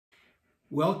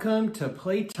Welcome to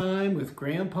Playtime with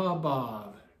Grandpa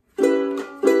Bob.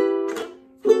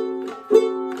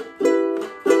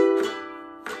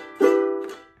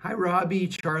 Hi Robbie,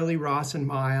 Charlie, Ross, and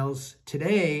Miles.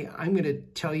 Today I'm going to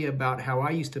tell you about how I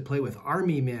used to play with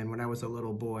army men when I was a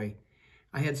little boy.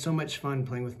 I had so much fun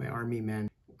playing with my army men.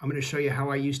 I'm going to show you how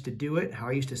I used to do it, how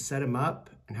I used to set them up,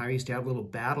 and how I used to have little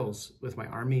battles with my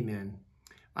army men.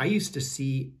 I used to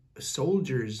see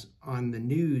soldiers on the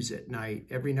news at night,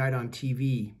 every night on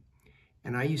TV.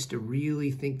 And I used to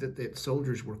really think that the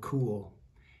soldiers were cool.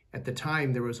 At the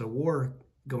time, there was a war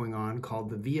going on called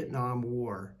the Vietnam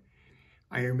War.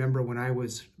 I remember when I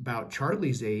was about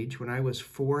Charlie's age, when I was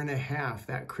 4.5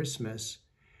 that Christmas,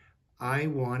 I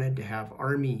wanted to have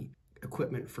army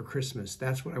equipment for Christmas.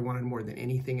 That's what I wanted more than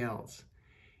anything else.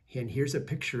 And here's a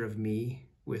picture of me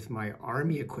with my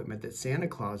army equipment that Santa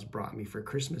Claus brought me for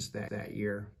Christmas that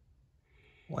year.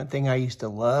 One thing I used to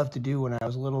love to do when I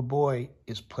was a little boy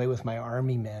is play with my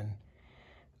army men.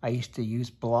 I used to use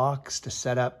blocks to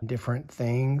set up different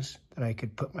things that I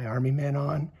could put my army men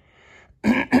on.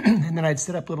 And then I'd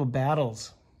set up little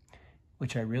battles,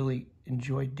 which I really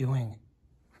enjoyed doing.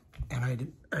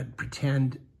 And I'd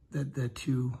pretend that the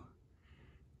two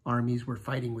armies were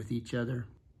fighting with each other.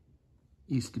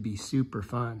 It used to be super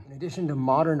fun. In addition to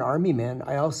modern army men,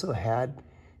 I also had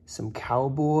some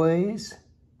cowboys.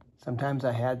 Sometimes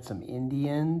I had some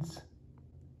Indians,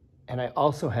 and I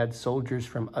also had soldiers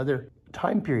from other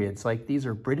time periods, like these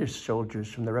are British soldiers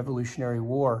from the Revolutionary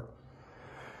War.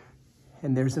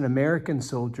 And there's an American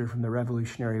soldier from the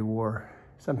Revolutionary War.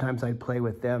 Sometimes I'd play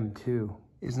with them too.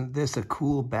 Isn't this a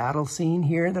cool battle scene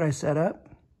here that I set up?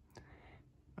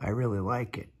 I really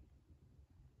like it.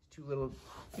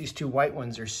 These two white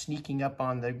ones are sneaking up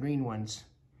on the green ones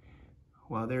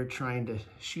while they're trying to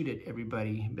shoot at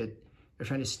everybody, but they're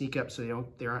trying to sneak up so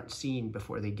they aren't seen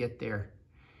before they get there.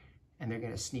 And they're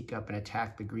gonna sneak up and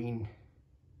attack the green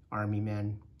army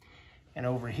men. And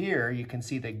over here, you can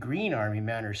see the green army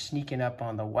men are sneaking up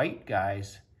on the white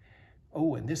guys.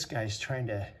 Oh, and this guy's trying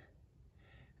to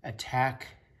attack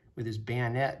with his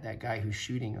bayonet, that guy who's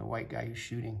shooting, the white guy who's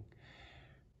shooting.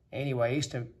 Anyway, I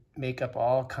used to make up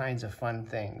all kinds of fun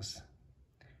things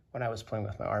when I was playing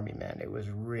with my army men. It was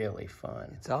really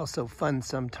fun. It's also fun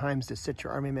sometimes to set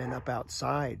your army men up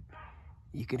outside.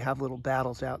 You can have little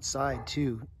battles outside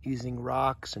too, using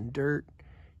rocks and dirt.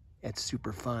 It's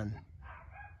super fun.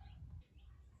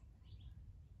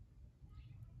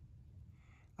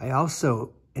 I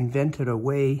also invented a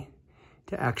way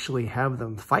to actually have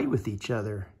them fight with each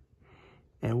other.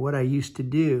 And what I used to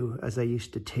do is I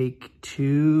used to take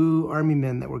two army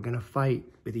men that were going to fight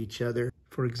with each other.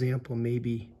 For example,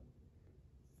 maybe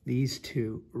these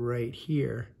two right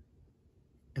here,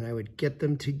 and I would get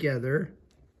them together,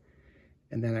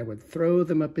 and then I would throw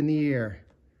them up in the air.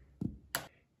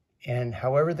 And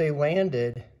however they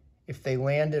landed, if they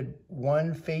landed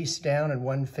one face down and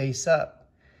one face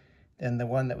up, then the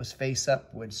one that was face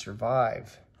up would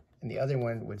survive, and the other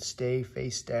one would stay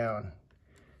face down.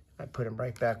 I put him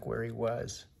right back where he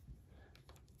was,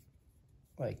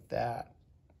 like that.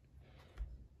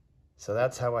 So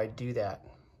that's how I do that.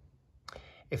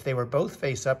 If they were both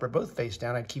face up or both face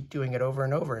down, I'd keep doing it over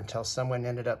and over until someone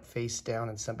ended up face down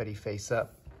and somebody face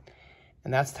up.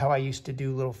 And that's how I used to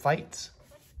do little fights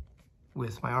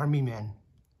with my army men.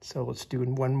 So let's do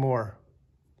one more.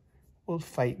 We'll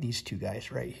fight these two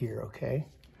guys right here, okay?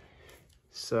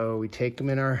 So we take them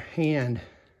in our hand,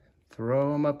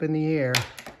 throw them up in the air.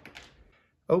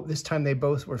 Oh, this time they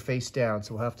both were face down,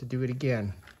 so we'll have to do it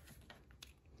again.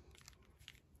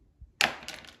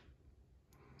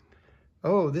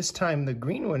 Oh, this time the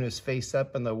green one is face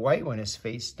up and the white one is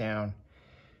face down.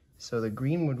 So the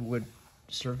green one would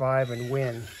survive and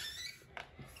win,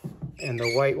 and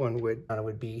the white one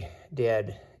would be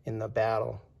dead in the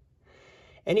battle.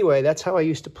 Anyway, that's how I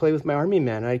used to play with my army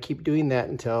men. I'd keep doing that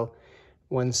until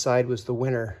one side was the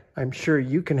winner. I'm sure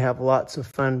you can have lots of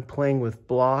fun playing with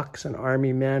blocks and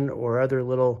army men or other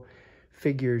little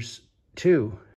figures too.